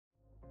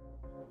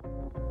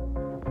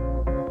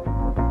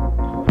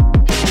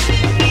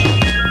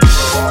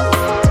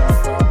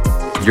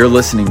You're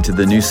listening to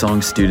the New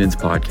Song Students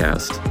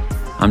Podcast.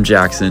 I'm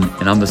Jackson,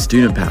 and I'm the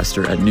student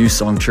pastor at New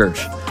Song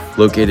Church,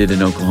 located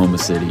in Oklahoma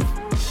City.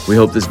 We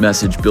hope this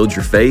message builds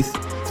your faith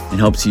and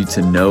helps you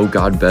to know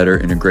God better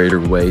in a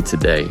greater way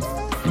today.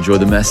 Enjoy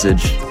the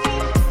message.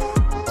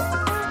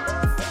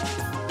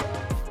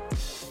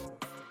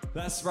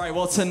 That's right.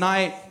 Well,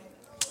 tonight,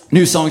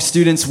 New Song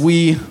students,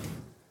 we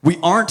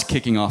aren't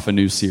kicking off a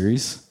new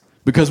series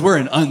because we're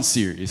in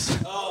unseries.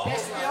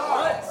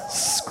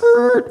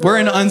 Skirt. We're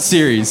in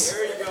unseries.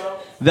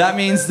 That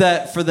means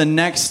that for the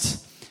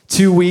next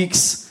 2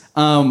 weeks,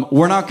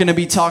 we're not going to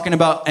be talking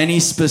about any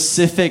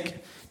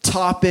specific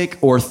topic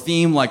or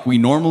theme like we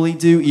normally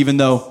do, even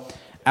though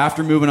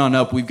after moving on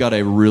up, we've got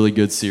a really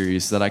good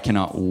series that I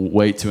cannot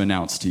wait to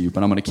announce to you,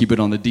 but I'm going to keep it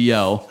on the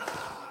DL.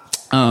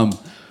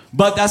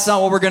 But that's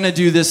not what we're going to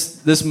do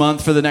this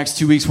month for the next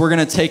 2 weeks. We're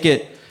going to take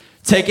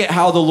it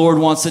how the Lord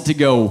wants it to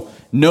go.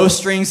 No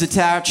strings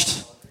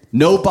attached,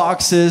 no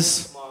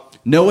boxes,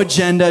 no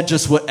agenda,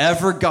 just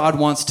whatever God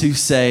wants to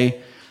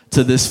say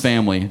to this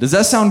family. Does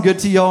that sound good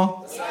to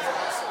y'all?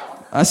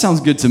 That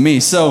sounds good to me.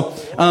 So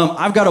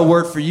I've got a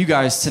word for you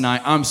guys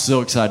tonight. I'm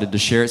so excited to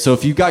share it. So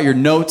if you've got your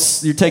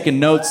notes, you're taking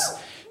notes.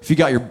 If you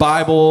got your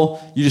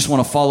Bible, you just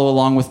want to follow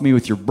along with me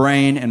with your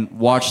brain and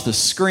watch the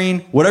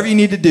screen. Whatever you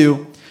need to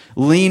do,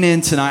 lean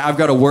in tonight. I've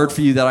got a word for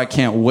you that I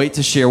can't wait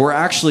to share. We're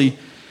actually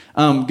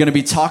going to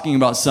be talking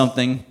about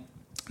something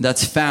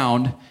that's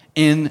found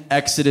in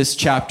Exodus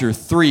chapter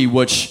 3,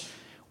 which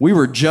we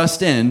were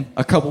just in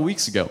a couple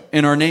weeks ago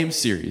in our name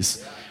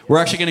series. We're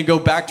actually going to go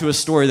back to a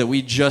story that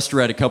we just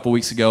read a couple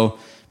weeks ago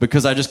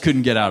because I just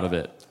couldn't get out of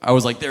it. I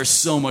was like, there's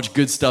so much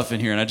good stuff in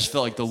here, and I just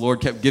felt like the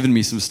Lord kept giving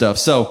me some stuff.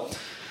 So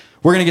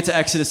we're going to get to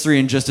Exodus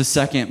 3 in just a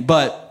second,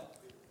 but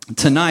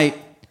tonight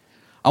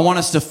I want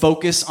us to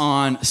focus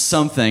on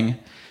something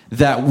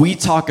that we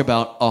talk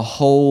about a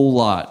whole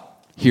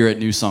lot here at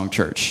New Song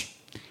Church,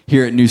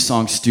 here at New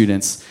Song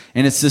Students.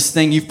 And it's this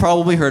thing, you've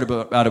probably heard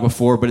about it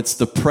before, but it's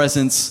the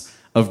presence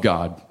of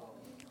God.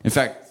 In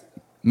fact,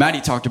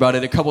 Maddie talked about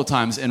it a couple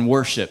times in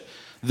worship.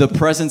 The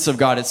presence of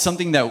God. It's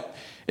something that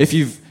if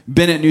you've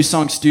been at New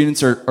Song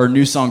Students or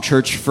New Song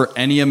Church for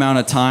any amount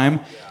of time,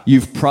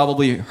 you've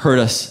probably heard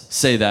us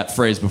say that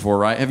phrase before,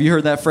 right? Have you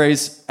heard that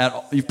phrase at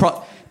all? You've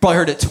probably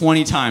heard it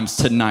 20 times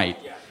tonight,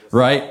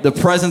 right? The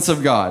presence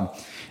of God.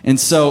 And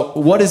so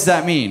what does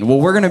that mean?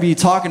 Well, we're going to be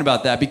talking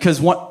about that because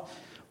what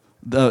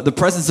the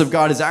presence of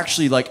God is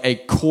actually like a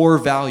core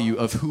value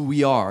of who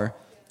we are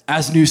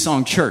as New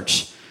Song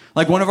Church.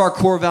 Like one of our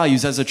core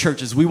values as a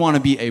church is we want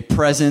to be a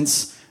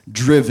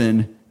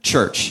presence-driven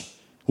church.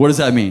 What does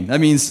that mean? That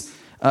means,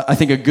 I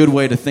think a good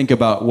way to think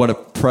about what a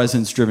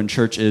presence-driven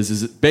church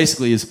is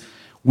basically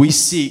we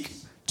seek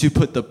to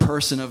put the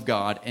person of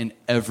God in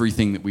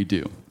everything that we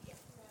do.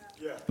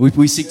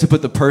 We seek to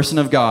put the person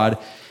of God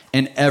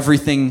in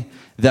everything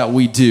that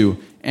we do.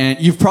 And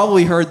you've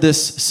probably heard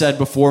this said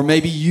before.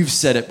 Maybe you've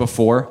said it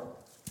before.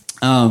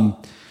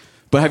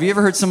 But have you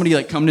ever heard somebody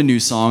like come to New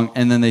Song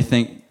and then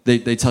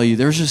they tell you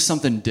there's just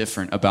something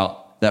different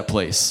about that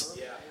place?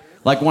 Yeah.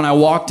 Like when I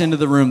walked into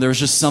the room, there was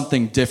just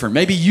something different.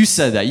 Maybe you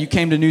said that. You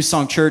came to New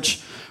Song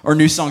Church or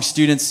New Song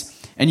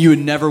Students and you had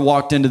never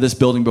walked into this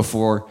building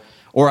before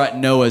or at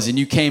Noah's and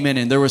you came in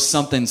and there was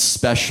something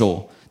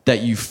special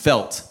that you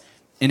felt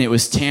and it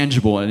was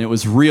tangible and it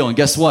was real. And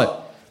guess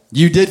what?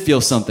 You did feel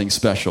something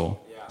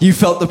special. Yeah. You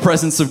felt the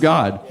presence of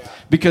God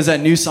because at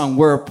New Song,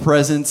 we're a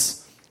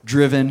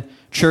presence-driven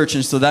church.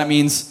 And so that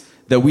means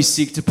that we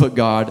seek to put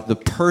God, the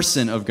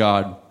person of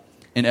God,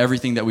 in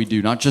everything that we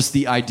do, not just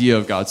the idea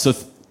of God. So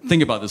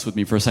think about this with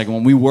me for a second.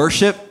 When we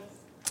worship,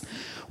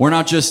 we're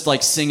not just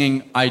like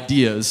singing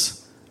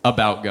ideas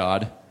about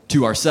God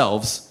to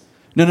ourselves.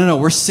 No.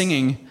 We're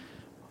singing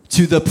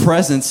to the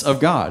presence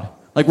of God.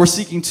 Like we're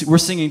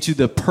singing to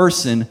the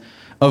person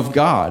of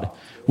God.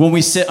 When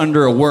we sit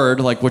under a word,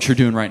 like what you're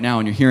doing right now,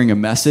 and you're hearing a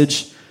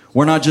message,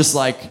 we're not just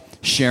like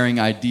sharing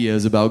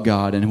ideas about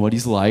God and what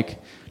he's like.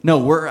 No,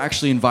 we're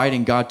actually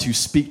inviting God to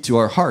speak to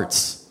our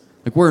hearts.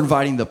 Like we're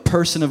inviting the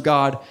person of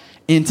God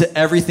into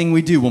everything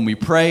we do. When we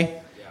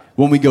pray,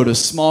 when we go to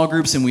small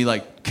groups and we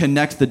like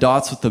connect the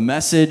dots with the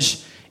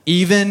message,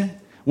 even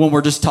when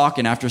we're just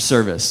talking after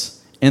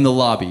service in the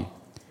lobby,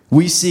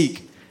 we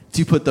seek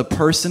to put the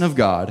person of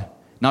God,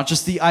 not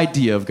just the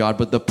idea of God,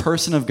 but the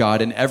person of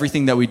God in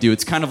everything that we do.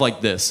 It's kind of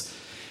like this.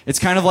 It's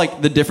kind of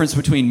like the difference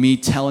between me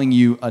telling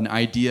you an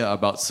idea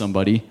about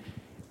somebody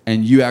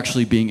and you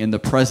actually being in the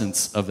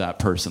presence of that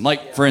person.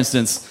 Like, for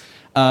instance,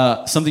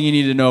 something you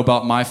need to know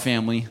about my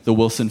family, the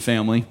Wilson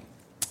family,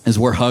 is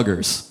we're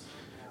huggers.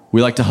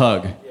 We like to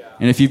hug.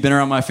 And if you've been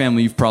around my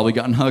family, you've probably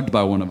gotten hugged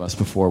by one of us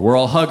before. We're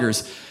all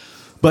huggers.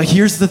 But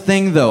here's the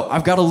thing, though.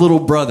 I've got a little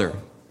brother.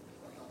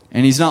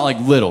 And he's not like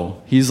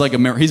little. He's like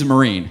he's a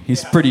Marine.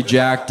 He's pretty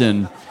jacked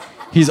and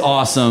he's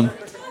awesome.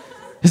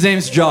 His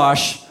name's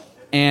Josh.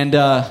 And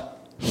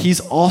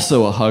he's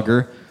also a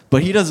hugger.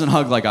 But he doesn't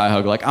hug like I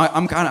hug. Like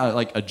I'm kind of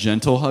like a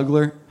gentle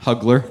hugger. I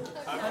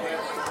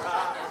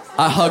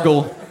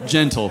huggle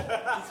gentle.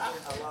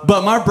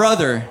 But my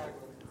brother,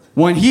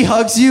 when he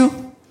hugs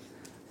you,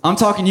 I'm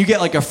talking you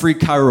get like a free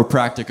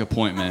chiropractic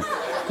appointment.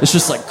 It's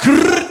just like,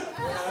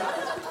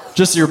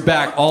 just your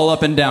back all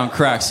up and down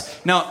cracks.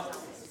 Now,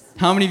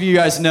 how many of you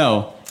guys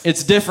know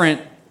it's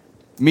different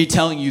me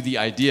telling you the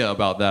idea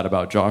about that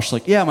about Josh?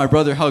 Like, yeah, my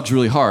brother hugs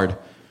really hard.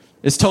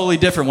 It's totally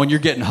different when you're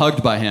getting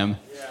hugged by him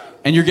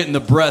and you're getting the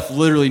breath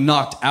literally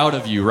knocked out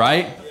of you,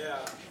 right?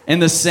 In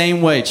the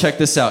same way, check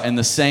this out, in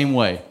the same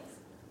way,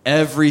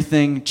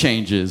 everything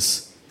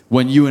changes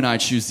when you and I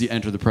choose to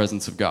enter the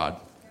presence of God.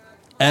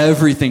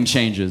 Everything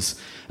changes.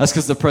 That's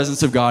because the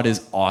presence of God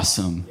is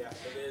awesome.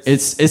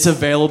 It's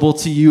available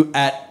to you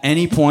at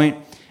any point,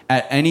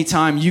 at any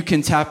time. You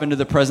can tap into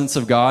the presence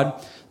of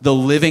God, the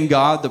living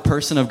God, the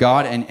person of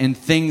God, and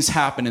things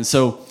happen. And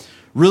so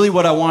really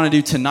what I want to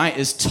do tonight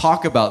is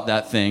talk about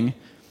that thing,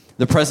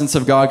 the presence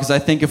of God, because I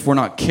think if we're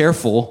not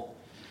careful,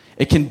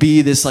 it can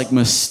be this like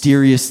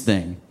mysterious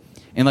thing.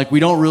 And like we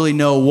don't really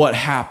know what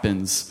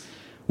happens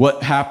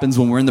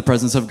when we're in the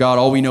presence of God.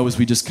 All we know is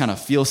we just kind of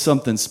feel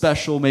something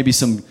special, maybe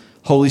some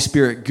Holy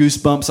Spirit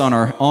goosebumps on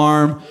our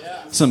arm,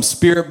 some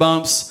spirit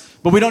bumps,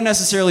 but we don't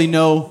necessarily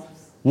know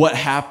what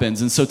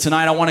happens. And so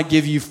tonight I want to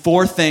give you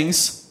 4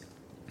 things.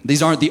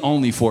 These aren't the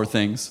only 4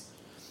 things,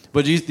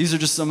 but these are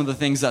just some of the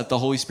things that the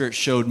Holy Spirit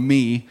showed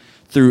me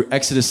through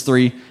Exodus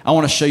 3. I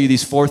want to show you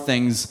these 4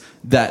 things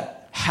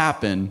that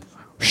happen,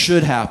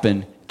 should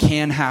happen,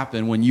 can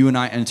happen when you and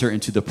I enter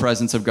into the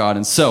presence of God.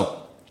 And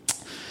so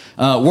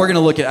we're going to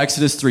look at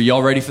Exodus 3.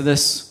 Y'all ready for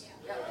this?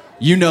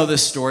 You know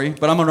this story,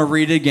 but I'm going to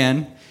read it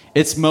again.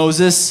 It's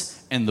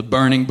Moses and the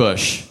burning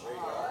bush.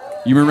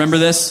 You remember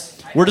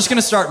this? We're just going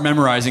to start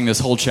memorizing this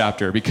whole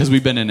chapter because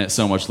we've been in it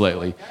so much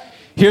lately.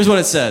 Here's what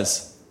it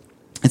says.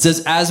 It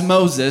says, as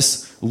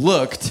Moses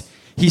looked,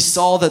 he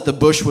saw that the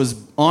bush was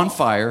on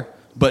fire,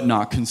 but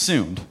not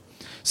consumed.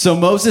 So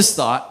Moses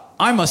thought,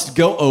 I must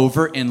go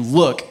over and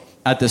look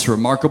at this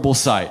remarkable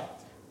sight,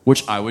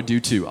 which I would do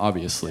too,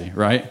 obviously,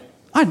 right?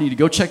 I need to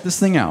go check this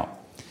thing out.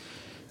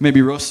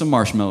 Maybe roast some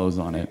marshmallows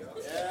on it.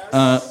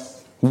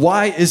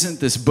 Why isn't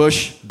this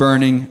bush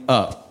burning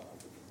up?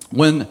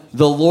 When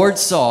the Lord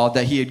saw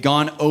that he had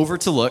gone over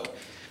to look,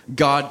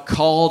 God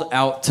called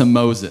out to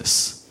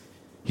Moses.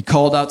 He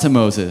called out to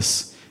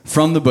Moses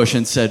from the bush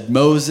and said,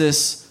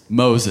 Moses,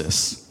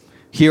 Moses.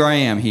 Here I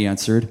am, he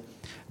answered.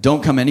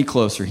 Don't come any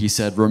closer, he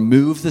said.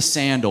 Remove the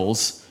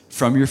sandals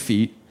from your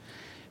feet,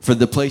 for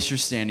the place you're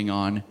standing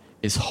on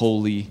is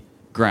holy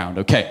ground.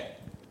 Okay,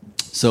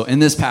 so in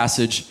this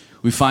passage,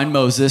 we find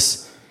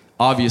Moses.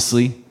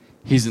 Obviously,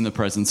 he's in the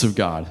presence of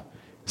God.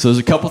 So there's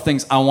a couple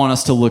things I want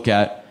us to look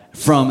at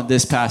from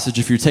this passage.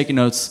 If you're taking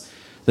notes,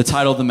 the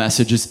title of the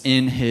message is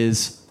In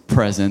His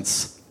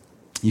Presence.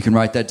 You can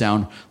write that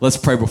down. Let's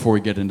pray before we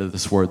get into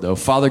this word, though.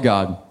 Father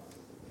God,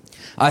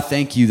 I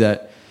thank you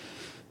that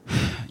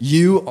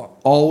you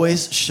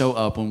always show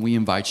up when we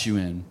invite you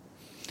in.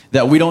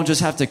 That we don't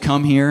just have to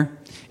come here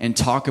and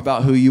talk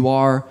about who you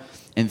are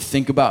and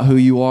think about who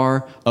you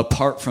are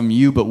apart from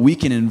you, but we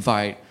can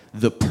invite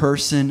the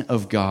person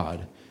of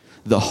God,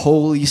 the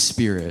Holy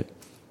Spirit,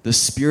 the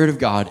Spirit of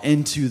God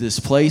into this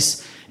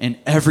place. And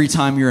every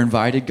time you're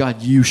invited,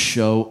 God, you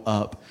show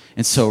up.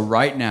 And so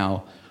right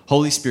now,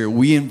 Holy Spirit,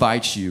 we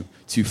invite you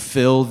to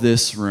fill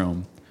this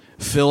room,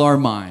 fill our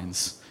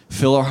minds,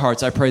 fill our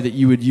hearts. I pray that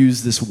you would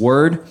use this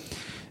word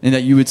and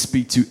that you would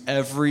speak to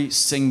every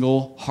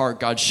single heart.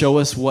 God, show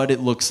us what it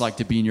looks like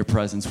to be in your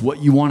presence, what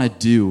you want to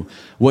do,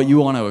 what you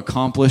want to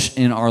accomplish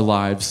in our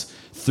lives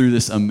through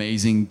this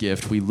amazing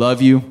gift. We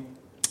love you.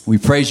 We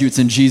praise you. It's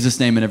in Jesus'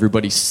 name. And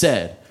everybody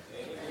said,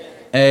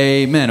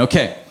 Amen.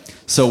 Okay,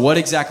 so what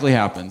exactly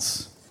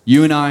happens?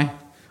 You and I,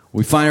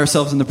 we find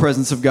ourselves in the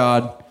presence of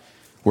God.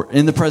 We're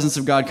in the presence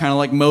of God, kind of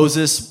like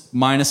Moses,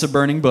 minus a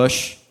burning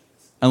bush,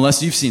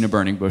 unless you've seen a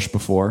burning bush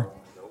before,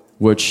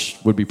 which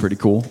would be pretty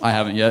cool. I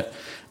haven't yet.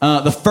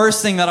 The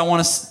first thing that I want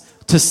us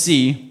to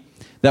see,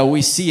 that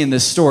we see in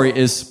this story,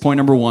 is point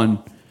number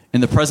 1. In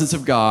the presence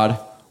of God,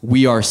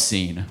 we are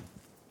seen.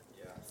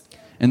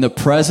 In the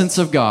presence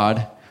of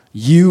God,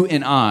 you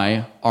and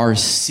I are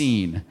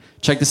seen.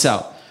 Check this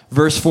out.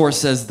 Verse 4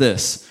 says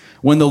this.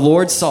 When the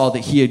Lord saw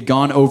that he had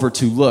gone over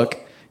to look,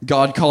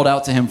 God called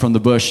out to him from the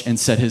bush and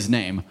said his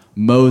name,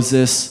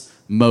 Moses,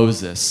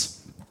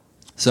 Moses.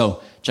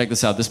 So check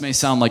this out. This may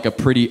sound like a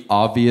pretty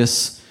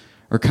obvious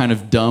or kind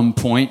of dumb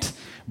point,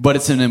 but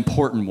it's an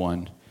important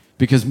one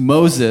because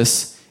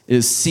Moses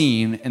is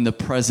seen in the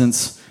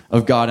presence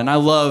of God. And I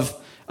love,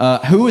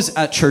 who was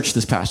at church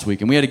this past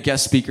week? And we had a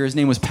guest speaker. His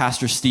name was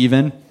Pastor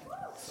Steven.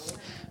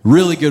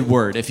 Really good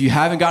word. If you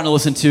haven't gotten to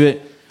listen to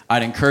it,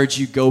 I'd encourage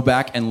you go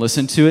back and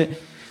listen to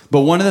it.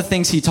 But one of the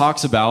things he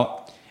talks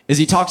about is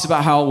he talks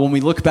about how when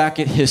we look back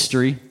at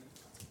history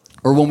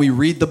or when we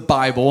read the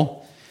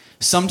Bible,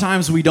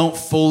 sometimes we don't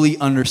fully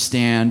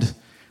understand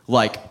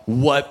like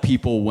what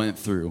people went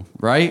through,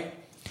 right?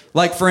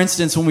 Like for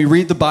instance, when we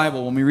read the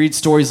Bible, when we read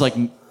stories like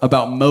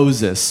about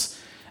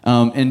Moses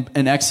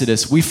in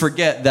Exodus, we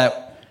forget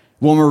that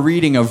when we're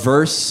reading a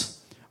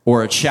verse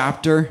or a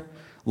chapter,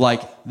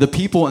 like the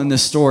people in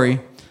this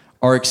story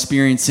are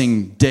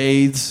experiencing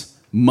days,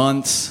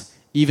 months,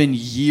 even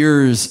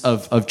years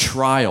of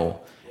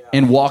trial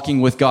and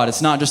walking with God.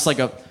 It's not just like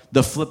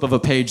the flip of a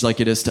page like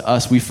it is to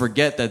us. We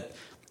forget that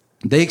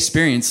they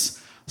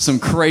experience some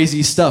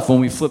crazy stuff when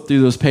we flip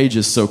through those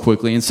pages so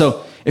quickly. And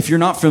so if you're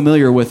not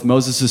familiar with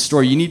Moses'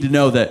 story, you need to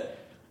know that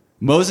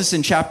Moses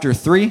in chapter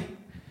 3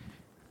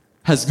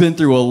 has been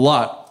through a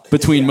lot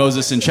between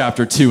Moses in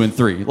chapter 2 and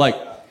 3. Like,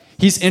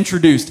 he's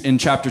introduced in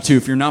chapter 2.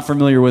 If you're not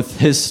familiar with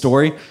his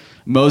story,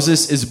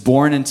 Moses is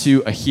born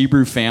into a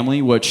Hebrew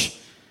family, which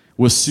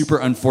was super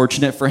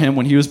unfortunate for him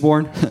when he was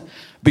born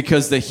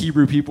because the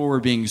Hebrew people were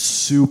being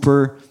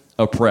super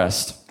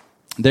oppressed.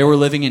 They were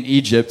living in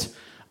Egypt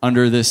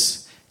under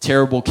this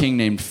terrible king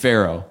named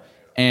Pharaoh.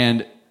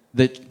 And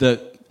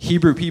the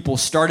Hebrew people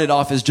started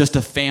off as just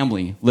a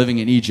family living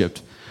in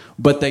Egypt,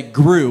 but they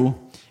grew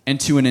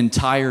into an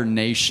entire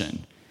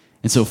nation.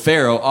 And so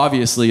Pharaoh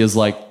obviously is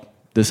like,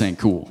 this ain't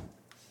cool.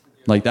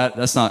 Like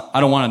that's not, I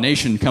don't want a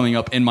nation coming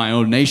up in my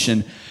own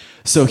nation.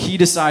 So he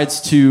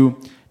decides to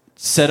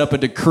set up a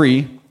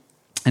decree,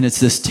 and it's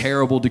this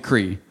terrible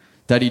decree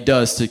that he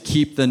does to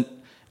keep the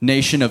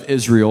nation of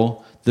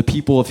Israel, the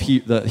people of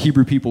the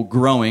Hebrew people,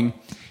 growing.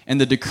 And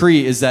the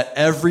decree is that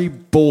every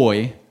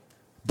boy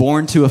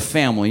born to a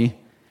family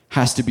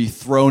has to be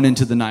thrown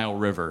into the Nile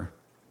River.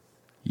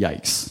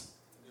 Yikes.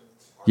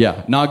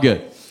 Yeah, not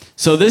good.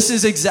 So this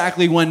is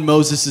exactly when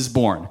Moses is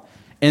born,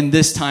 in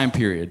this time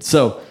period.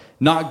 So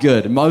not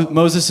good.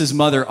 Moses'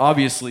 mother,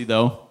 obviously,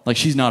 though, like,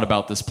 she's not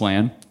about this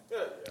plan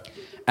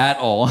at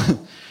all.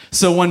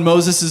 So when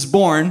Moses is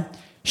born,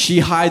 she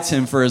hides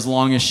him for as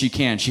long as she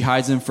can. She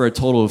hides him for a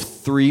total of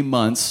 3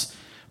 months,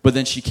 but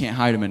then she can't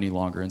hide him any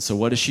longer. And so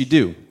what does she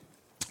do?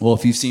 Well,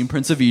 if you've seen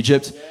Prince of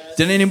Egypt,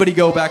 did anybody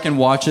go back and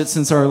watch it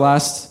since our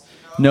last?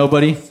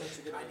 Nobody?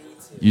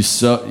 You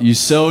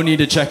so need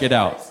to check it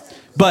out.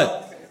 But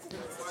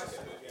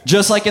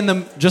just like in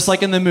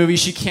the movie,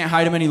 she can't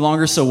hide him any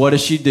longer. So what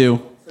does she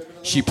do?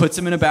 She puts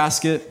him in a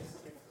basket.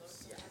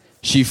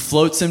 She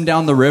floats him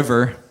down the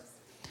river,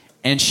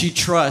 and she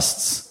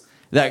trusts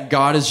that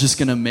God is just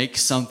going to make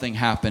something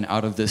happen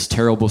out of this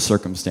terrible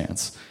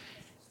circumstance.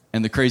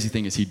 And the crazy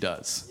thing is he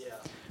does.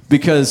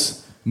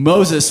 Because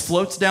Moses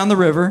floats down the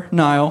river,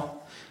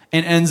 Nile,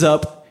 and ends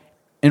up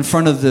in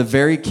front of the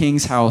very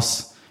king's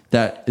house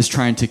that is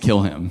trying to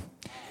kill him.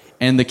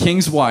 And the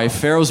king's wife,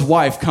 Pharaoh's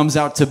wife, comes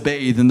out to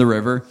bathe in the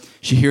river.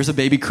 She hears a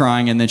baby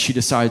crying, and then she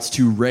decides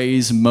to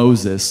raise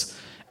Moses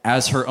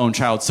as her own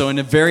child. So in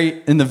the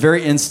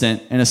very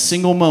instant, in a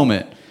single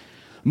moment,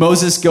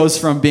 Moses goes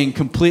from being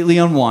completely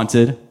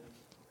unwanted,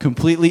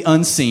 completely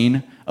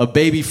unseen, a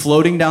baby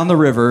floating down the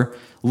river,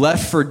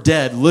 left for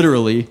dead,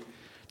 literally,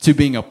 to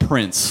being a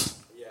prince.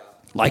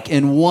 Like,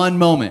 in one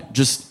moment,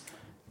 just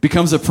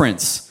becomes a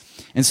prince.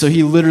 And so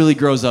he literally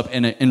grows up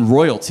in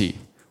royalty,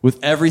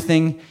 with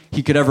everything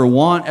he could ever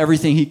want,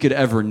 everything he could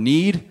ever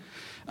need.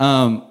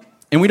 And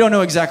we don't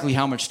know exactly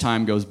how much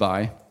time goes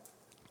by.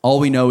 All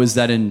we know is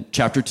that in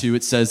chapter 2,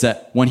 it says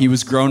that when he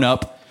was grown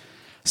up,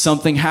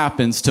 something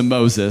happens to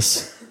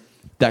Moses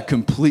that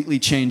completely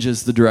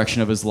changes the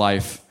direction of his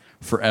life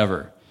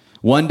forever.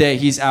 One day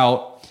he's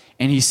out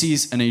and he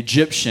sees an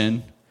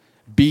Egyptian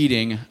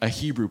beating a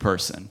Hebrew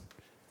person.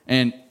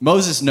 And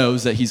Moses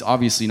knows that he's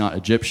obviously not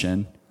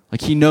Egyptian.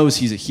 Like, he knows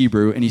he's a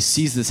Hebrew, and he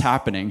sees this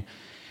happening,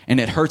 and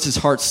it hurts his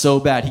heart so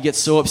bad. He gets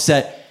so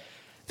upset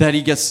that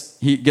he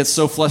gets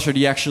so flustered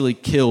he actually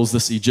kills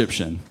this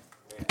Egyptian,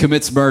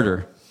 commits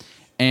murder,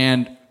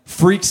 and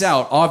freaks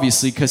out,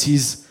 obviously, because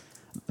he's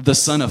the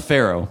son of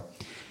Pharaoh.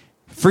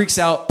 Freaks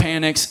out,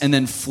 panics, and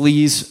then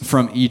flees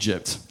from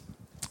Egypt.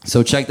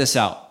 So check this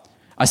out.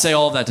 I say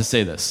all of that to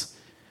say this.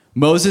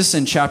 Moses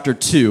in chapter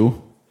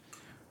 2,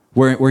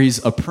 where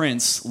he's a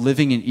prince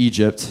living in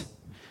Egypt,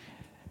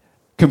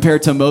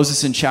 compared to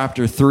Moses in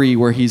chapter 3,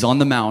 where he's on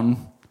the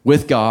mountain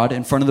with God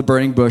in front of the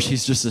burning bush,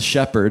 he's just a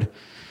shepherd.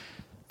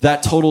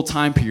 That total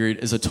time period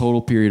is a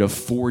total period of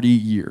 40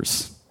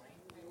 years.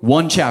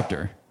 One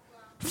chapter.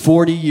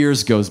 40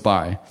 years goes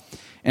by.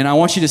 And I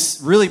want you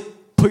to really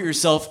put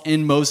yourself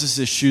in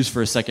Moses' shoes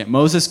for a second.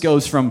 Moses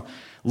goes from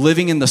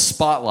living in the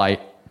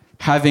spotlight,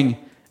 having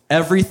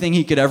everything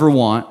he could ever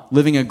want,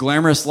 living a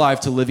glamorous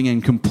life, to living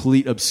in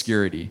complete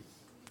obscurity.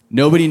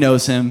 Nobody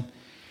knows him.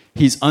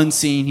 He's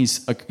unseen.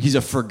 He's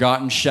a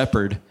forgotten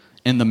shepherd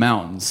in the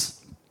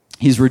mountains.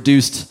 He's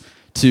reduced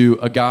to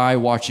a guy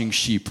watching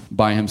sheep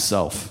by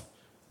himself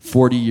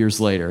 40 years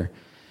later.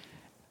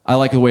 I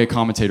like the way a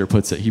commentator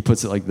puts it. He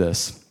puts it like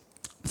this.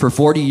 For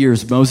 40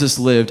 years, Moses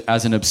lived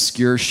as an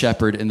obscure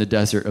shepherd in the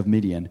desert of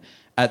Midian.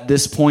 At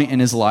this point in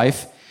his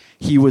life,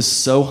 he was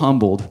so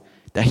humbled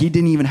that he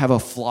didn't even have a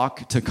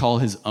flock to call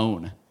his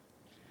own.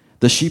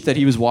 The sheep that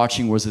he was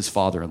watching was his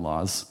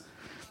father-in-law's.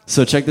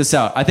 So check this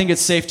out. I think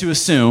it's safe to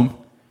assume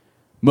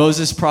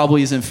Moses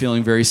probably isn't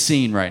feeling very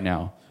seen right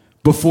now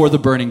before the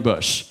burning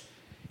bush.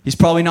 He's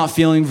probably not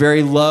feeling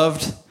very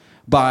loved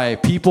by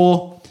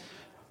people,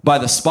 by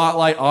the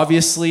spotlight,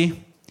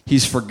 obviously.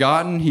 He's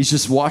forgotten. He's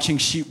just watching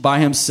sheep by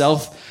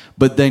himself.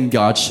 But then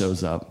God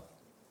shows up.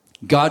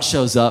 God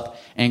shows up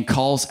and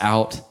calls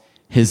out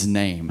his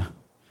name.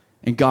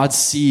 And God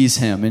sees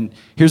him. And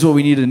here's what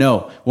we need to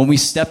know. When we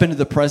step into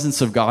the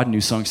presence of God, New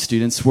Song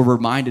students, we're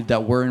reminded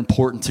that we're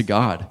important to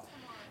God.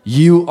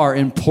 You are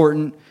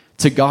important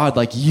to God.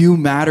 Like, you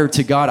matter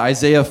to God.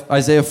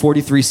 Isaiah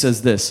 43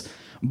 says this,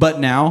 "But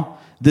now,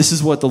 this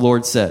is what the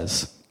Lord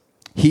says.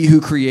 He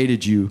who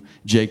created you,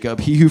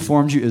 Jacob, he who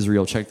formed you,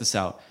 Israel," check this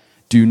out,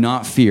 "do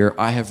not fear.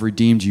 I have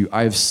redeemed you.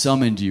 I have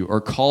summoned you,"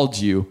 or called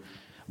you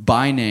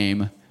by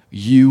name.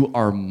 You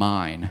are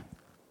mine.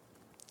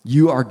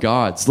 You are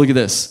God's. Look at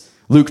this.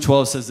 Luke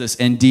 12 says this,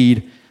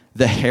 "Indeed,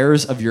 the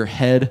hairs of your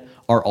head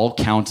are all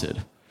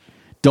counted.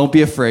 Don't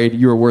be afraid.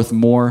 You are worth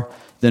more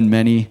than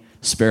many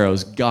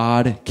sparrows."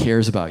 God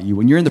cares about you.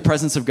 When you're in the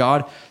presence of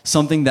God,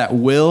 something that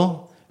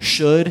will,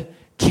 should,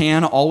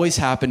 can always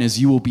happen is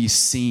you will be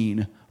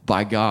seen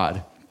by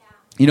God.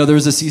 You know, there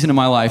was a season in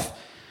my life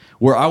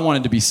where I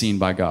wanted to be seen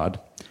by God.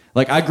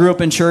 Like, I grew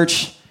up in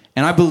church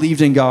and I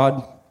believed in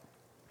God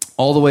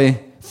all the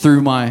way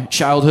through my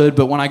childhood.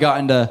 But when I got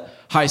into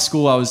high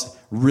school, I was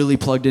really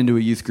plugged into a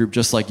youth group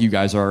just like you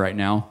guys are right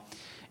now.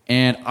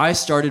 And I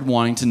started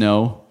wanting to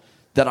know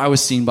that I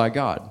was seen by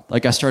God.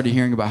 Like, I started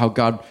hearing about how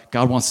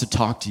God wants to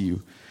talk to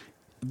you.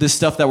 This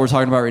stuff that we're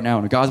talking about right now,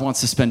 and God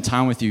wants to spend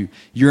time with you.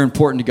 You're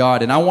important to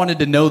God. And I wanted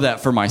to know that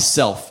for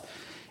myself.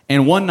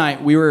 And one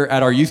night we were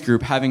at our youth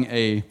group having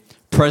a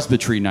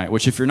presbytery night,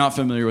 which, if you're not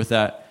familiar with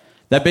that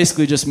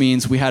basically just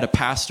means we had a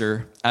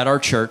pastor at our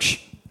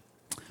church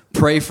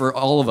pray for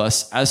all of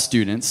us as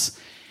students.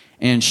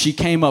 And she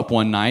came up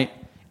one night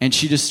and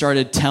she just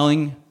started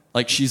telling,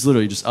 like, she's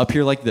literally just up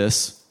here like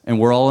this, and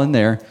we're all in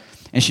there.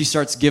 And she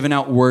starts giving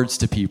out words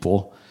to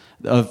people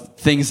of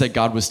things that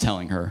God was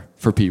telling her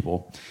for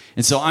people.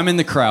 And so I'm in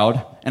the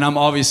crowd, and I'm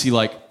obviously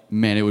like,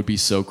 man, it would be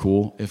so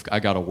cool if I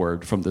got a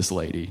word from this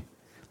lady.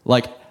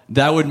 Like,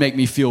 that would make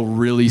me feel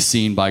really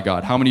seen by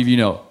God. How many of you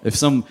know, if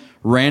some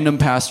random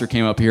pastor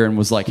came up here and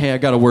was like, "Hey, I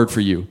got a word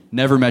for you.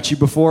 Never met you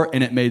before,"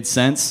 and it made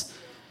sense,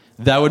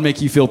 that would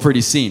make you feel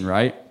pretty seen,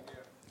 right?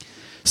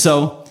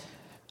 So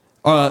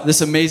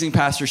this amazing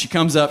pastor, she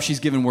comes up, she's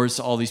giving words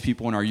to all these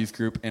people in our youth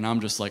group, and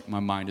I'm just like, my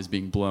mind is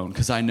being blown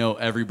because I know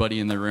everybody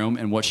in the room,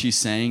 and what she's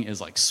saying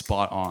is like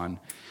spot on.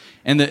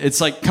 And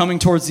it's like coming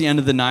towards the end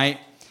of the night,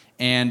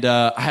 and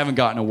I haven't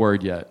gotten a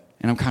word yet.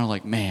 And I'm kind of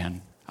like,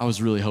 man, I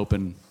was really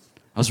hoping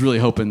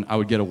I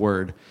would get a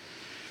word.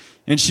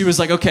 And she was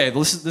like, okay,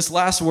 this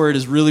last word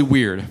is really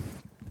weird,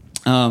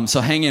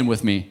 so hang in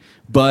with me.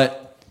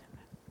 But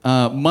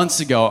months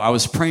ago, I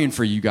was praying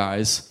for you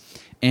guys,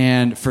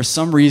 and for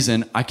some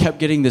reason, I kept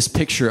getting this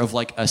picture of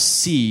like a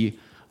sea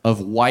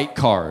of white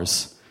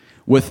cars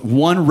with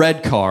one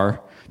red car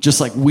just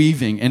like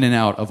weaving in and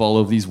out of all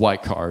of these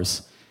white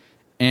cars.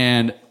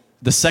 And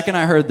the second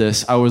I heard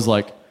this, I was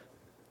like,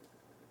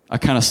 I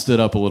kind of stood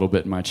up a little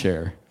bit in my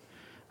chair.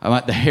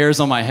 The hairs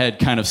on my head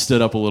kind of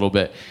stood up a little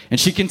bit. And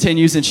she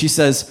continues and she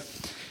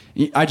says,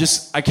 I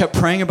kept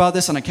praying about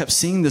this, and I kept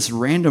seeing this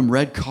random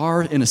red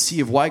car in a sea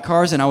of white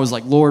cars. And I was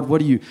like, Lord, what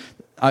do you...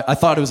 I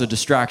thought it was a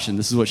distraction.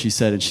 This is what she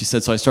said. And she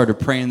said, so I started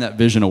praying that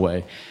vision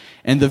away.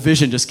 And the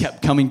vision just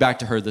kept coming back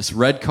to her, this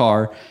red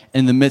car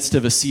in the midst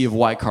of a sea of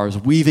white cars,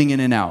 weaving in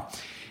and out.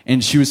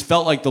 And she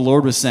felt like the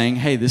Lord was saying,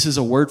 hey, this is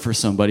a word for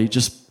somebody.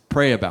 Just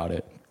pray about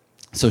it.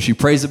 So she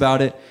prays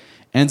about it,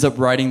 ends up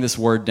writing this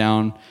word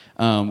down,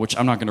 which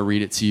I'm not going to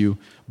read it to you.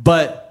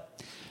 But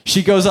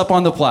she goes up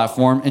on the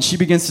platform, and she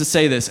begins to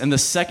say this. And the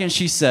second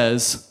she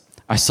says,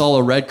 I saw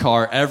a red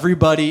car,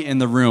 everybody in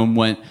the room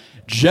went,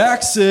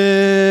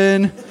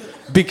 Jackson,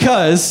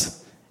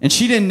 because, and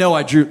she didn't know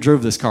I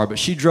drove this car, but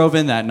she drove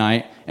in that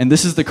night, and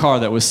this is the car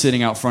that was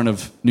sitting out front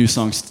of New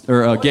Song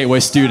or Gateway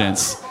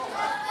students.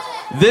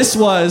 This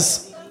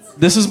was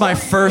my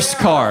first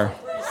car.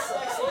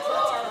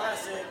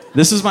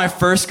 This was my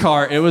first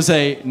car. It was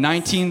a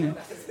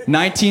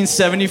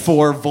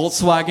 1974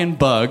 Volkswagen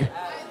Bug.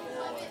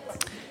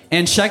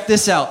 And check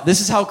this out.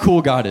 This is how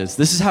cool God is.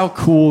 This is how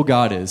cool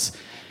God is.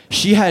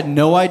 She had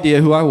no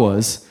idea who I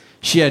was.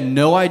 She had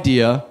no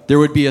idea there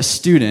would be a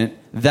student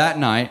that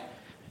night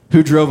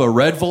who drove a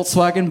red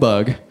Volkswagen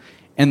Bug.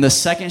 And the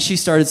second she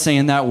started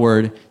saying that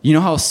word, you know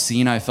how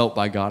seen I felt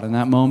by God in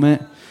that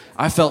moment?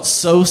 I felt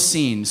so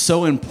seen,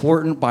 so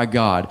important by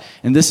God.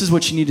 And this is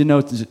what you need to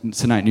know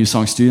tonight, New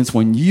Song students.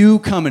 When you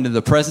come into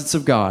the presence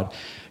of God,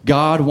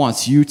 God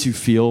wants you to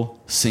feel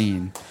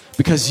seen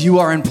because you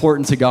are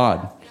important to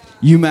God.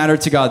 You matter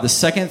to God. The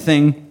second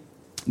thing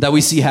that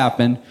we see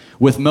happen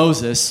with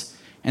Moses,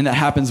 and that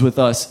happens with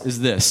us, is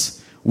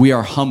this. We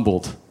are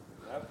humbled.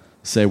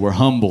 Say, we're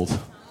humbled.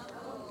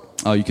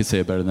 Oh, you could say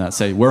it better than that.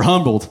 Say, we're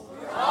humbled.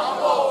 We're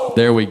humbled.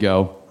 There we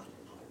go.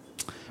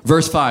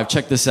 Verse 5,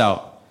 check this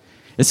out.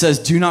 It says,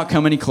 do not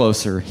come any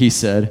closer, he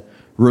said.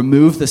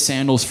 Remove the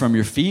sandals from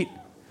your feet,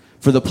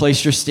 for the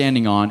place you're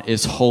standing on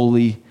is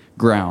holy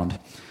ground.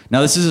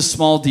 Now, this is a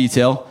small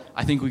detail.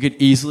 I think we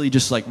could easily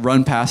just like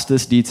run past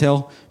this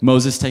detail,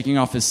 Moses taking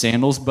off his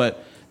sandals,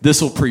 but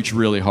this will preach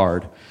really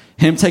hard.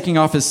 Him taking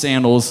off his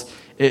sandals,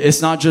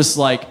 it's not just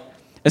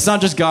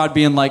God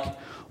being like,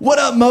 what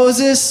up,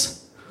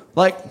 Moses?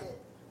 Like,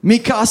 mi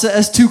casa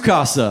es tu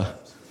casa.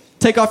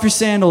 take off your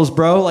sandals,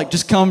 bro. Like,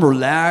 just come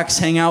relax,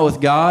 hang out with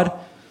God.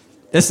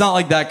 It's not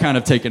like that kind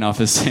of taking off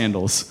his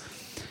sandals.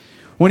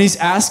 When he's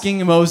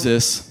asking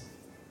Moses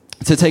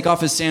to take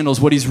off his sandals,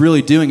 what he's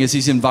really doing is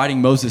he's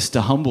inviting Moses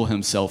to humble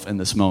himself in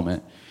this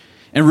moment.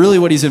 And really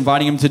what he's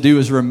inviting him to do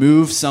is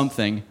remove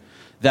something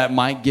that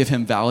might give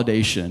him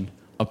validation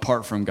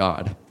apart from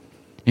God.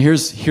 And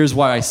here's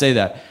why I say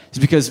that. It's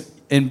because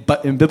in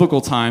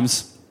biblical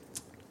times,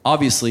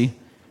 obviously,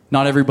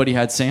 not everybody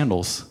had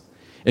sandals.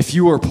 If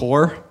you were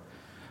poor,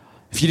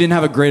 if you didn't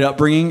have a great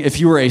upbringing, if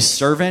you were a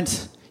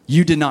servant,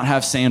 you did not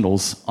have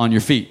sandals on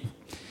your feet.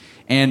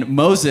 And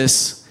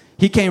Moses,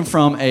 he came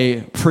from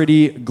a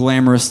pretty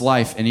glamorous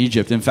life in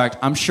Egypt. In fact,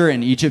 I'm sure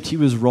in Egypt he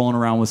was rolling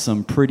around with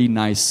some pretty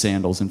nice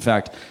sandals. In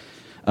fact,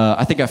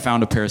 I think I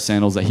found a pair of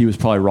sandals that he was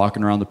probably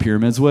rocking around the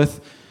pyramids with.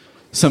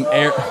 Some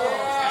Air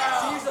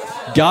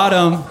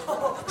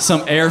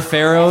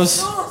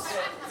Pharaohs.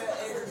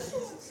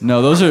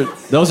 No, those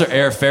are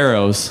Air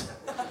Pharaohs.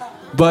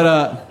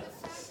 But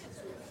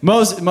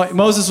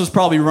Moses was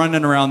probably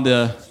running around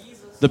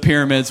the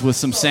pyramids with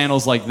some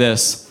sandals like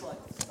this.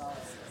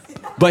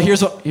 But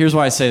here's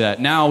why I say that.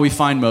 Now we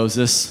find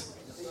Moses.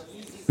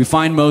 We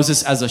find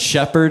Moses as a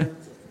shepherd.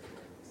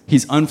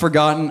 He's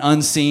unforgotten,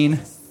 unseen.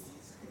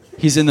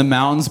 He's in the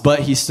mountains,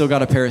 but he's still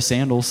got a pair of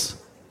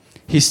sandals.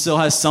 He still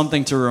has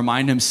something to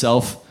remind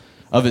himself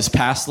of his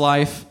past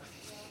life,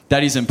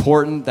 that he's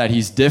important, that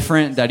he's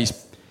different, that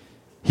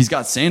he's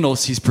got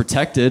sandals, he's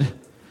protected.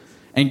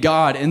 And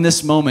God, in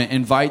this moment,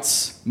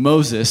 invites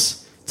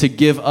Moses to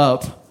give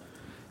up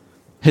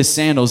his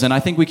sandals. And I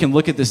think we can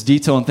look at this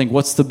detail and think,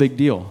 what's the big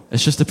deal?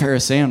 It's just a pair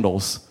of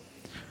sandals.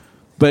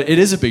 But it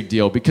is a big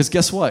deal because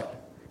guess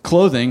what?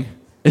 Clothing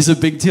is a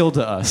big deal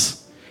to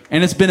us.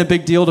 And it's been a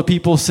big deal to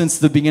people since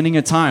the beginning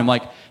of time.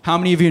 Like, how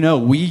many of you know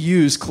we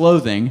use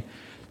clothing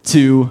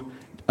to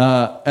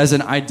as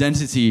an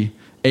identity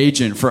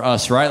agent for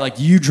us, right? Like,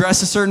 you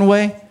dress a certain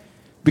way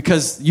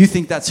because you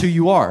think that's who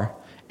you are.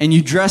 And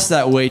you dress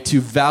that way to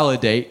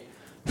validate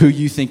who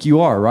you think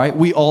you are, right?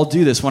 We all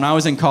do this. When I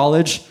was in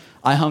college,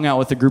 I hung out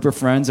with a group of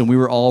friends, and we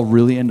were all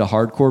really into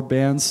hardcore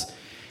bands.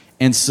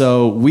 And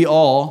so we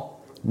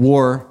all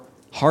wore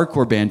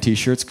hardcore band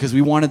t-shirts because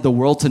we wanted the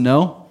world to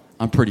know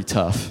I'm pretty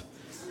tough.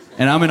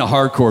 And I'm in a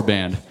hardcore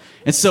band.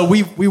 And so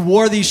we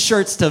wore these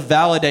shirts to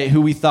validate who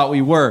we thought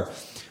we were.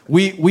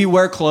 We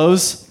wear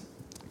clothes.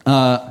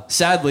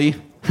 Sadly,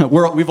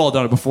 we've all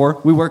done it before.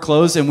 We wear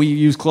clothes, and we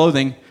use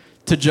clothing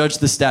to judge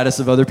the status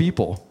of other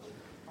people.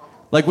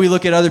 Like, we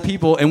look at other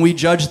people and we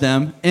judge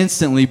them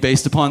instantly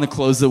based upon the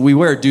clothes that we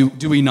wear.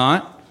 Do we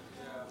not?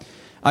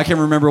 I can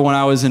remember when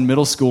I was in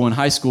middle school and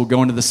high school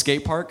going to the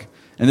skate park.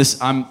 And this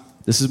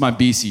is my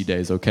BC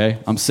days, okay?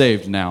 I'm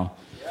saved now.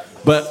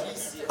 But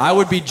I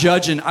would be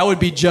judging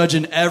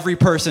every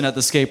person at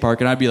the skate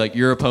park, and I'd be like,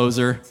 you're a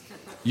poser.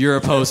 You're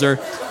a poser.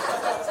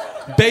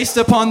 Based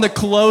upon the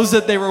clothes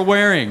that they were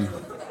wearing.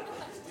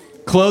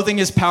 Clothing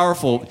is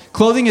powerful.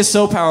 Clothing is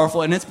so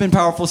powerful, and it's been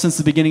powerful since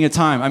the beginning of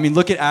time. I mean,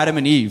 look at Adam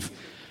and Eve.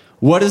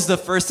 What is the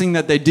first thing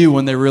that they do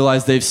when they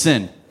realize they've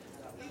sinned?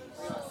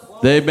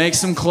 They make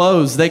some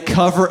clothes. They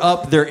cover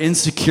up their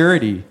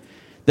insecurity.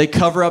 They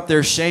cover up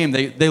their shame.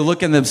 They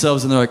look at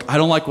themselves and they're like, I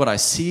don't like what I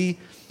see.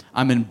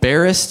 I'm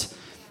embarrassed.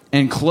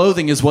 And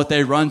clothing is what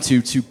they run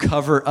to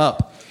cover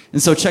up.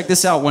 And so check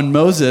this out. When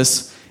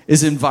Moses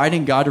is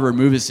inviting God to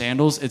remove his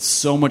sandals, it's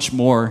so much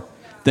more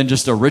than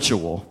just a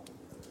ritual.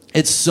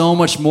 It's so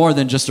much more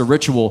than just a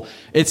ritual.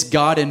 It's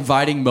God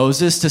inviting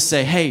Moses to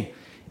say, hey,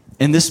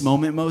 in this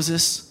moment,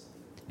 Moses,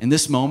 in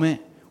this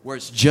moment where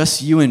it's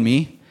just you and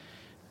me,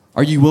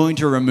 are you willing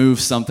to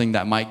remove something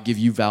that might give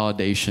you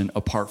validation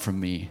apart from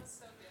me?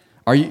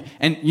 Are you?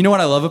 And you know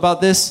what I love about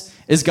this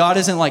is God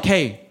isn't like,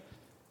 hey,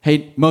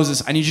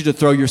 Moses, I need you to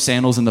throw your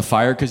sandals in the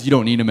fire because you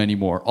don't need them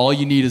anymore. All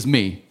you need is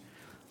me.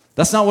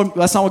 That's not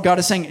what God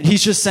is saying.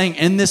 He's just saying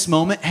in this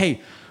moment,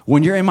 hey,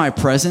 when you're in my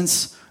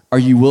presence, are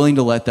you willing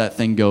to let that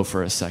thing go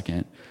for a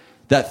second?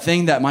 That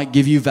thing that might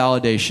give you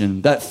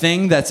validation, that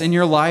thing that's in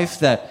your life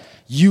that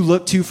you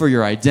look to for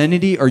your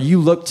identity or you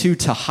look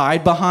to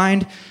hide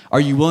behind,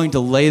 are you willing to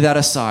lay that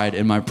aside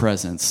in my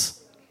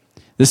presence?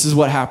 This is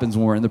what happens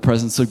when we're in the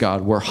presence of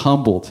God. We're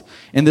humbled.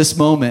 In this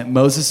moment,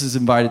 Moses is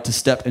invited to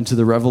step into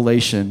the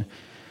revelation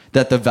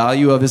that the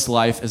value of his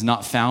life is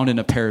not found in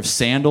a pair of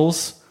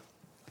sandals,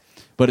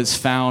 but it's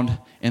found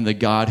in the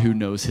God who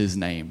knows his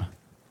name.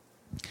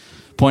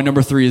 Point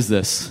number 3 is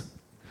this.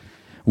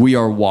 We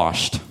are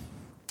washed.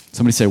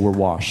 Somebody say we're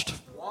washed.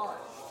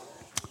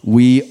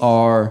 We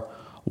are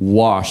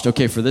washed.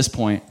 Okay, for this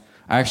point,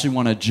 I actually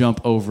want to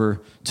jump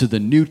over to the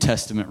New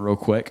Testament real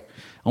quick.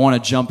 I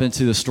want to jump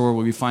into the story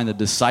where we find the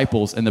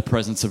disciples in the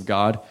presence of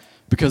God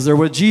because they're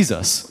with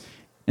Jesus.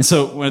 And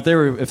so if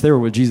they were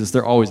with Jesus,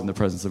 they're always in the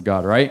presence of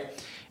God, right?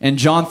 In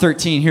John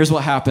 13, here's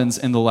what happens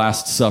in the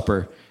Last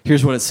Supper.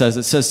 Here's what it says.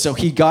 It says, so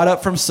he got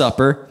up from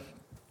supper.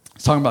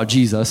 It's talking about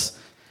Jesus.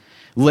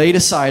 Laid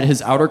aside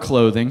his outer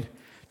clothing,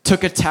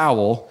 took a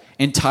towel,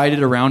 and tied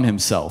it around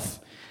himself.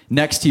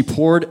 Next, he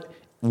poured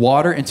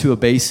water into a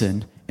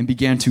basin and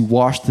began to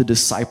wash the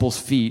disciples'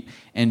 feet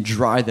and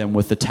dry them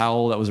with the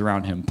towel that was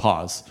around him.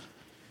 Pause.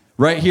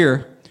 Right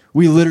here,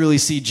 we literally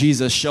see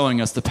Jesus showing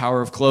us the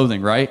power of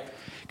clothing, right?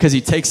 Because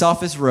he takes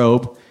off his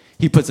robe,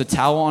 he puts a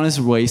towel on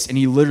his waist, and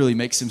he literally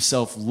makes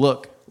himself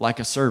look like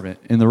a servant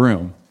in the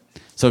room.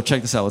 So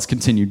check this out. Let's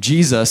continue.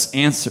 He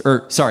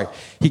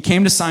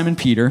came to Simon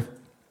Peter,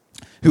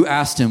 who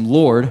asked him,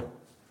 "Lord,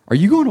 are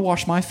you going to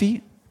wash my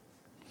feet?"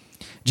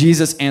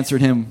 Jesus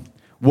answered him,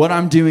 "What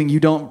I'm doing you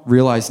don't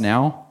realize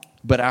now,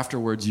 but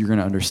afterwards you're going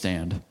to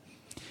understand."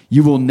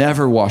 "You will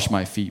never wash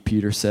my feet,"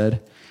 Peter said.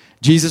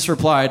 Jesus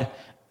replied,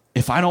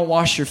 "If I don't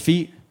wash your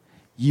feet,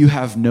 you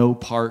have no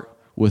part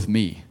with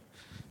me."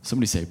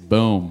 Somebody say,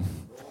 boom.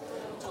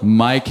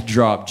 Mic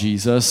drop,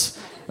 Jesus.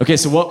 Okay,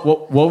 so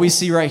what we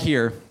see right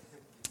here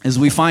is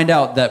we find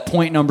out that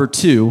point number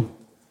 2,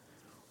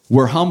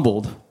 we're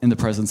humbled in the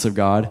presence of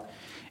God.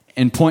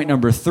 And point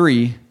number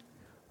 3,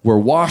 we're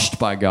washed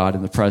by God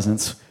in the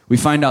presence. We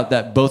find out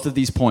that both of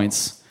these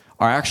points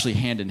are actually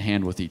hand in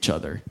hand with each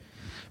other.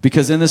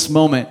 Because in this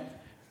moment,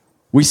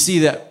 we see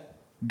that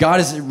God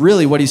is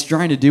really what he's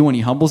trying to do when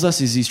he humbles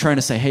us is he's trying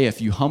to say, hey, if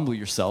you humble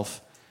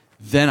yourself,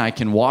 then I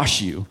can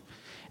wash you.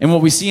 And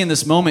what we see in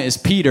this moment is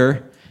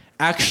Peter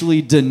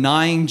actually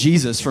denying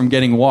Jesus from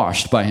getting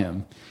washed by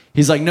him.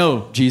 He's like,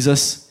 "No,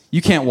 Jesus,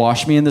 you can't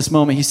wash me in this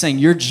moment." He's saying,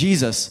 "You're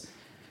Jesus.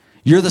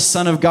 You're the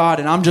Son of God,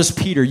 and I'm just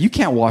Peter. You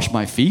can't wash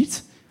my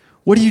feet.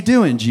 What are you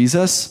doing,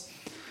 Jesus?"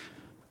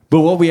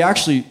 But what we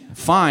actually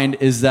find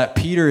is that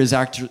Peter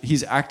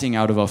he's acting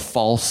out of a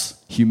false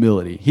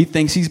humility. He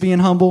thinks he's being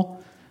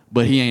humble,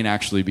 but he ain't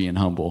actually being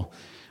humble.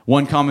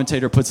 One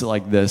commentator puts it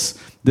like this: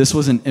 this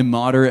was an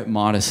immoderate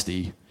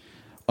modesty,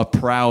 a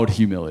proud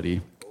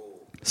humility.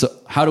 So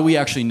how do we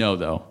actually know,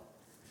 though?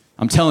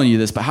 I'm telling you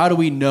this, but how do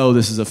we know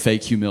this is a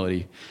fake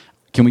humility?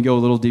 Can we go a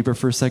little deeper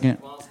for a second?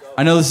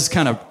 I know this is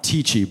kind of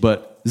teachy,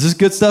 but is this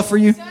good stuff for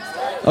you?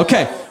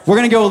 Okay, we're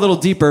going to go a little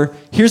deeper.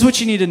 Here's what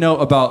you need to know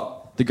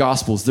about the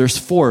Gospels. There's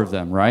 4 of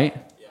them, right?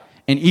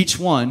 And each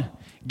one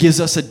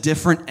gives us a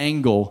different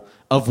angle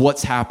of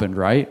what's happened,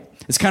 right?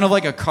 It's kind of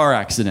like a car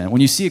accident.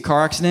 When you see a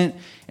car accident,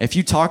 if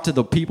you talk to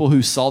the people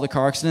who saw the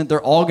car accident,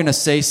 they're all going to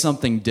say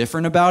something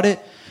different about it,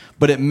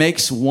 but it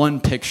makes one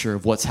picture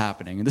of what's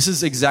happening. And this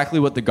is exactly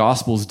what the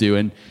Gospels do.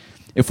 And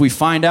if we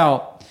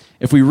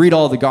read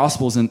all the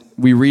Gospels and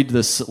we read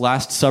this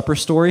Last Supper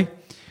story,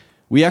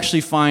 we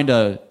actually find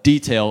a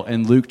detail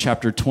in Luke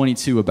chapter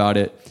 22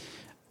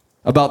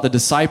 about the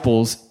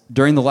disciples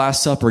during the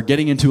Last Supper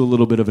getting into a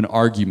little bit of an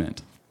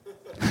argument.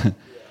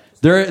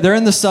 They're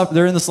in this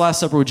Last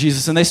Supper with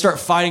Jesus, and they start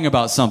fighting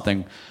about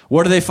something.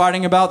 What are they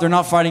fighting about? They're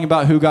not fighting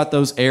about who got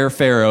those air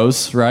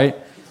pharaohs, right?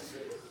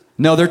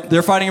 No,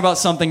 they're fighting about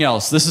something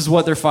else. This is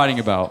what they're fighting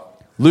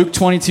about. Luke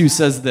 22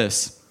 says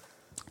this: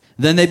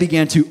 "Then they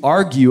began to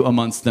argue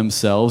amongst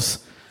themselves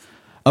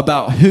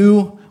about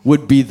who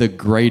would be the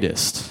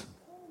greatest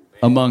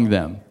among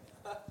them."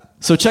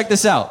 So check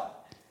this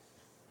out.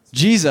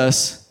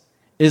 Jesus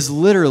is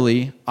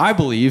literally, I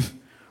believe,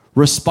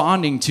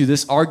 responding to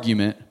this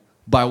argument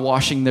by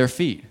washing their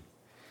feet.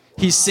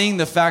 He's seeing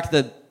the fact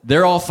that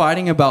they're all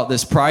fighting about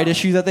this pride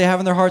issue that they have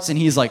in their hearts, and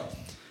he's like,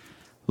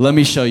 "Let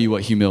me show you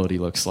what humility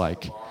looks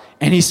like."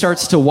 And he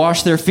starts to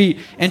wash their feet.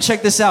 And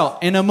check this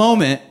out. In a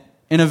moment,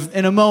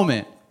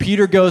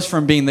 Peter goes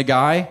from being the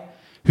guy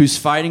who's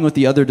fighting with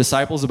the other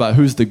disciples about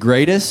who's the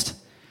greatest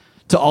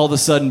to all of a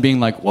sudden being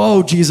like,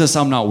 "Whoa, Jesus,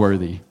 I'm not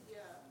worthy."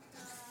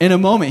 In a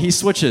moment, he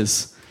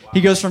switches. He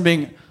goes from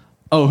being,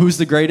 "Oh, who's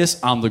the greatest?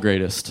 I'm the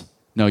greatest.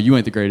 No, you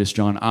ain't the greatest,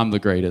 John. I'm the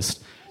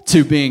greatest."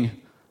 To being,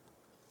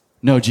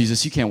 "No,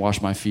 Jesus, you can't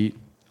wash my feet.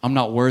 I'm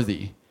not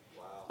worthy.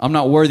 I'm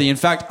not worthy." In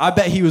fact, I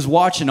bet he was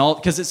watching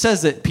because it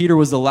says that Peter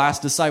was the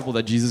last disciple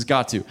that Jesus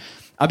got to.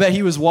 I bet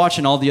he was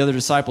watching all the other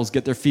disciples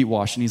get their feet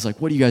washed, and he's like,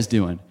 "What are you guys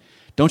doing?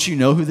 Don't you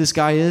know who this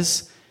guy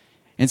is?"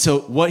 And so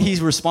what he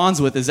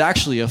responds with is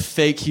actually a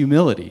fake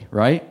humility,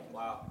 right?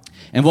 Wow.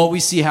 And what we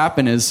see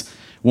happen is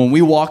when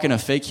we walk in a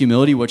fake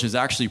humility, which is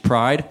actually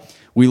pride,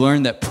 we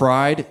learn that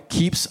pride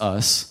keeps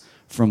us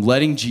from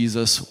letting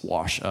Jesus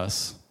wash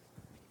us.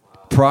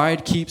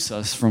 Pride keeps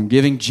us from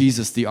giving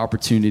Jesus the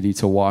opportunity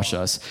to wash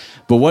us.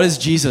 But what does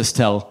Jesus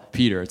tell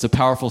Peter? It's a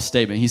powerful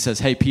statement. He says,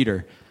 "Hey,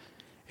 Peter,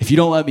 if you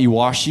don't let me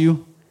wash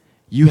you,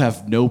 you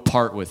have no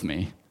part with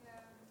me."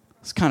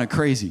 It's kind of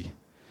crazy.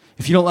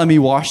 If you don't let me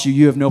wash you,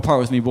 you have no part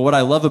with me. But what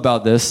I love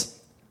about this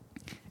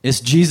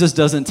is Jesus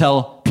doesn't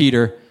tell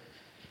Peter,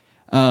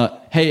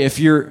 "Hey, if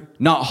you're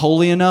not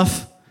holy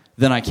enough,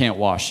 then I can't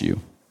wash you."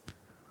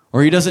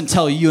 Or he doesn't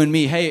tell you and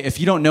me, "Hey, if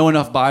you don't know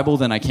enough Bible,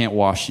 then I can't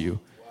wash you."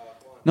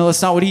 No,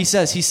 that's not what he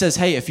says. He says,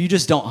 "Hey, if you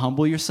just don't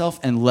humble yourself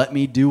and let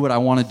me do what I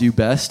want to do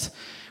best,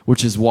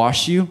 which is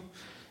wash you,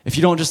 if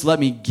you don't just let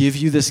me give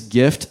you this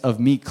gift of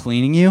me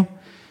cleaning you,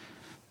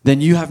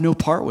 then you have no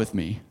part with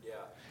me." Yeah.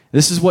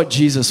 This is what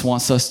Jesus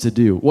wants us to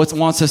do,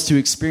 wants us to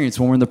experience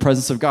when we're in the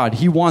presence of God.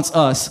 He wants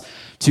us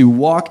to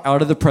walk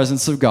out of the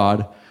presence of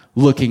God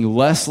looking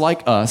less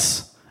like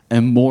us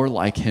and more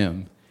like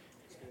him.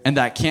 And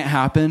that can't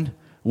happen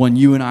when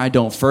you and I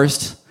don't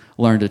first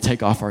learn to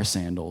take off our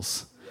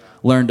sandals.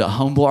 learn to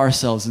humble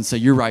ourselves and say,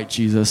 you're right,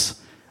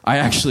 Jesus. I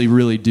actually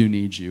really do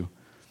need you.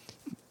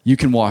 You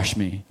can wash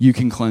me. You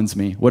can cleanse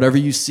me. Whatever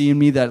you see in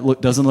me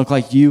that doesn't look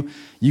like you,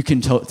 you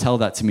can tell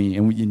that to me,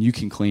 and you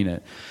can clean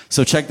it.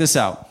 So check this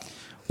out.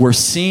 We're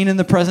seen in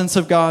the presence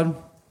of God.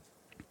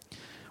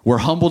 We're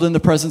humbled in the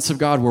presence of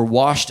God. We're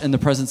washed in the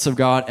presence of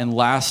God. And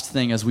last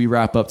thing, as we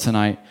wrap up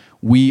tonight,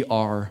 we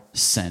are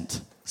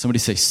sent. Somebody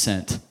say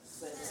sent.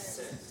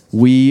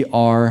 We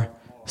are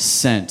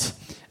sent.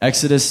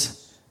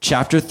 Exodus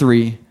chapter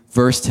 3,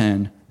 verse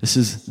 10. This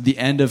is the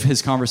end of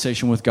his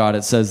conversation with God.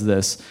 It says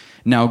this.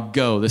 Now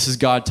go. This is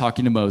God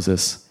talking to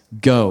Moses.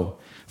 Go,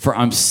 for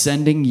I'm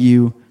sending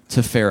you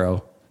to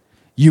Pharaoh.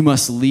 You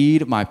must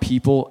lead my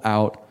people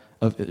out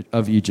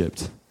of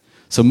Egypt.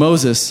 So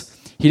Moses,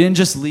 he didn't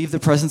just leave the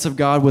presence of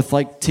God with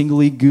like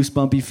tingly,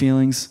 goosebumpy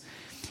feelings.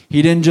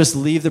 He didn't just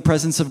leave the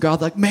presence of God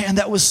like, man,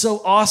 that was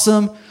so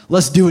awesome.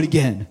 Let's do it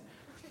again.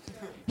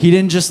 He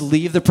didn't just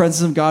leave the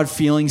presence of God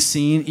feeling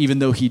seen, even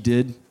though he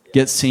did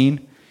get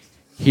seen.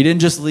 He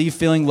didn't just leave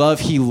feeling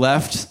love. He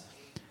left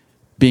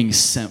being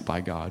sent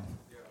by God.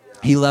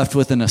 He left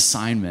with an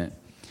assignment.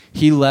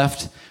 He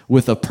left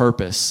with a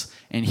purpose.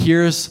 And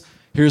here's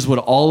what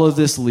all of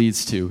this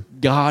leads to.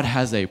 God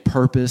has a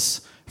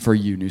purpose for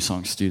you, New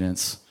Song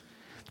students.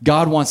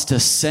 God wants to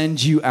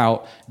send you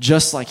out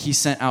just like he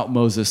sent out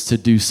Moses to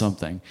do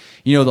something.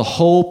 You know, the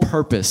whole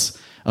purpose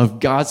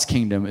of God's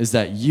kingdom is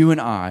that you and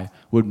I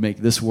would make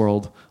this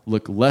world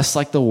look less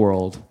like the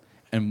world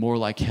and more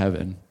like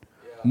heaven,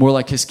 more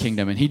like his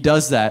kingdom. And he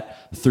does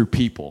that through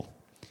people.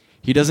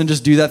 He doesn't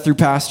just do that through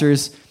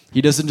pastors.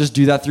 He doesn't just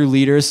do that through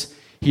leaders.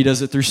 He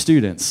does it through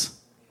students.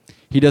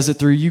 He does it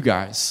through you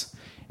guys.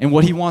 And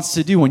what he wants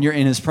to do when you're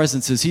in his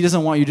presence is he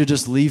doesn't want you to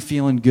just leave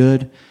feeling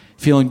good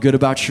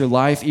about your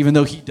life, even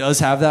though he does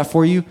have that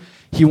for you.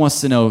 He wants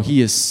to know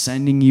he is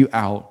sending you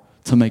out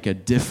to make a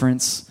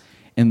difference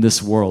in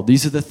this world.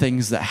 These are the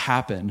things that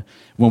happen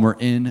when we're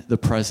in the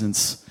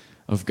presence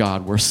of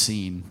God. We're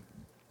seen,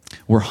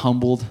 we're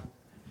humbled,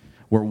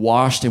 we're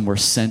washed, and we're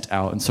sent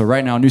out. And so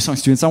right now, New Song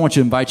students, I want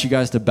you to invite you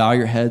guys to bow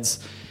your heads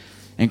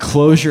and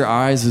close your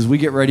eyes as we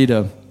get ready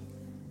to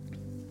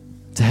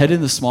head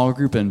in the small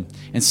group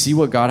and see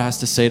what God has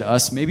to say to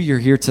us. Maybe you're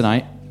here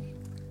tonight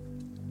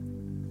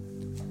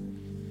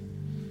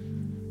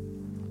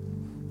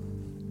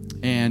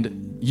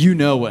and you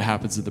know what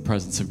happens in the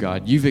presence of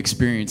God. You've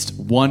experienced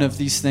one of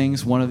these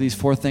things, one of these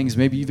four things.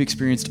 Maybe you've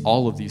experienced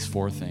all of these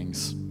four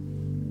things.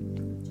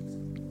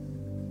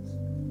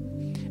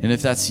 And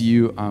if that's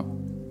you,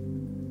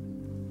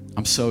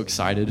 I'm so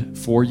excited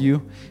for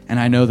you. And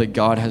I know that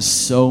God has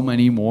so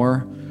many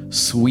more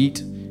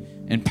sweet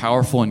and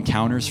powerful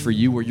encounters for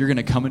you where you're going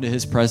to come into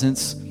his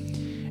presence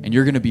and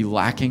you're going to be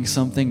lacking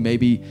something.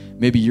 Maybe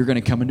you're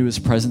going to come into his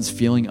presence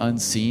feeling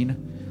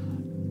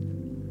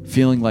unseen,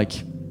 feeling like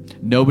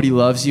nobody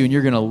loves you, and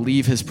you're going to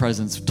leave his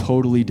presence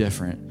totally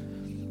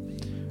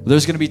different.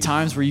 There's going to be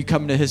times where you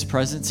come into his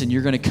presence and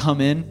you're going to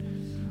come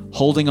in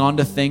holding on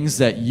to things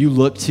that you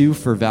look to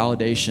for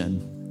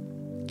validation.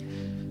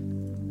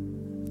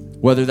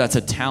 Whether that's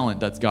a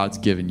talent that God's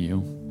given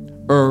you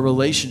or a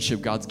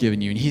relationship God's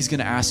given you. And he's going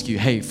to ask you,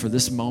 hey, for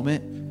this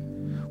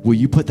moment, will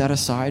you put that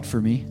aside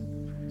for me?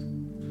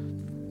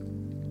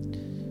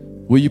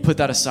 Will you put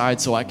that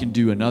aside so I can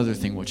do another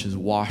thing, which is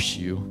wash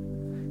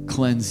you,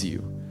 cleanse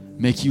you,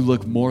 make you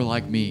look more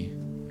like me?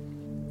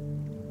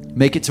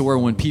 Make it to where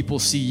when people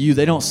see you,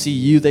 they don't see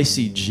you, they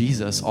see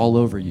Jesus all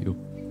over you.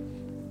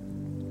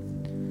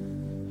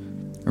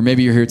 Or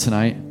maybe you're here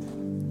tonight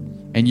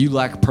and you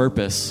lack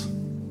purpose.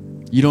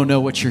 You don't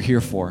know what you're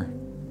here for.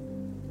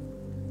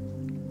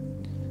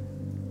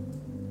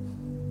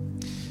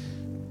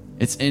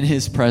 It's in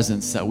his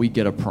presence that we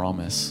get a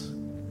promise.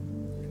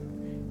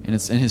 And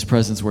it's in his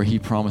presence where he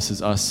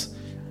promises us,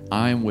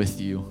 I'm with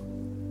you.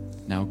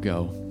 Now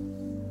go.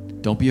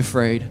 Don't be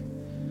afraid.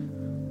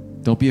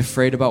 Don't be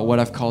afraid about what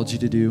I've called you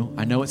to do.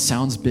 I know it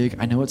sounds big.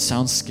 I know it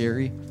sounds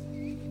scary.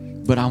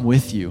 But I'm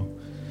with you.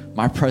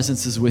 My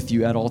presence is with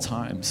you at all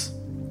times.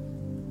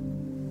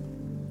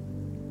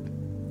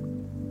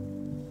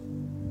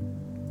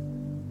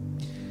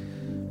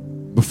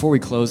 Before we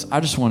close, I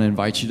just want to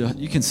invite you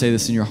you can say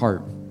this in your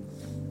heart.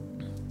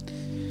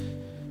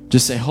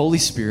 Just say, Holy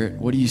Spirit,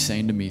 what are you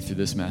saying to me through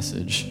this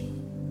message?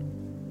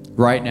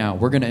 Right now,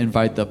 we're going to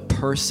invite the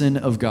person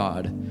of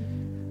God,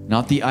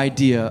 not the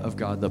idea of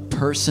God, the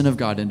person of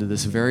God into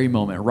this very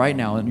moment. Right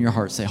now in your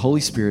heart, say, Holy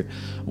Spirit,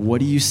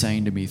 what are you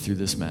saying to me through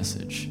this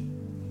message?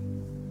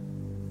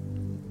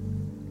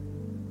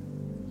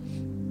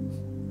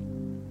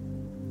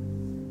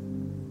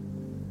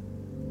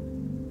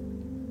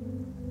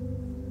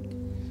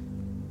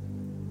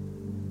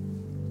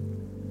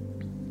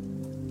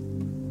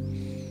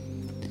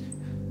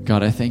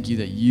 God, I thank you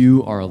that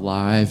you are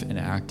alive and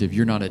active.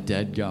 You're not a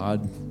dead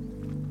God.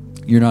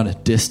 You're not a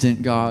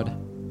distant God.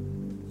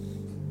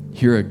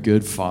 You're a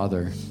good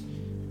Father.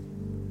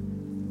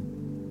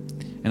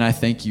 And I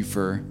thank you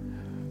for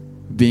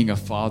being a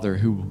Father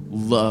who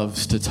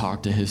loves to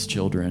talk to his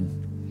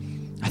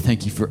children. I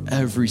thank you for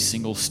every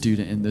single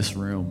student in this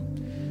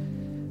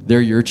room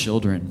they're your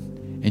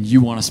children and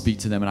you want to speak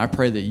to them. And I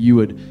pray that you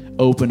would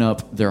open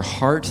up their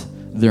heart,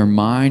 their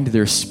mind,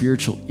 their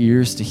spiritual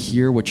ears to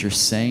hear what you're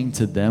saying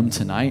to them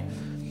tonight.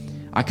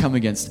 I come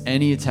against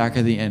any attack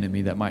of the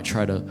enemy that might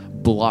try to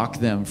block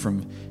them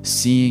from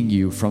seeing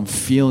you, from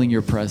feeling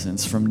your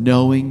presence, from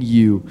knowing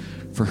you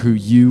for who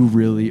you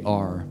really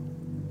are.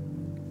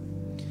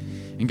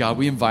 And God,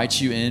 we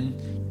invite you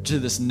in to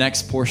this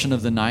next portion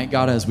of the night,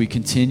 God, as we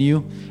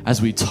continue,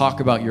 as we talk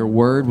about your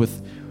word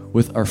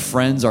with our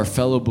friends, our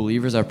fellow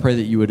believers. I pray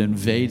that you would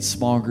invade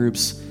small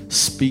groups,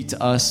 speak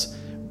to us,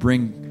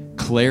 bring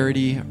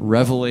clarity,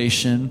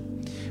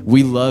 revelation.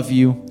 We love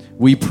you.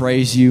 We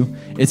praise you.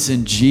 It's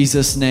in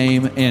Jesus'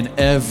 name. And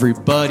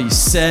everybody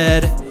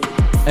said,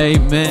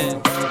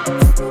 amen.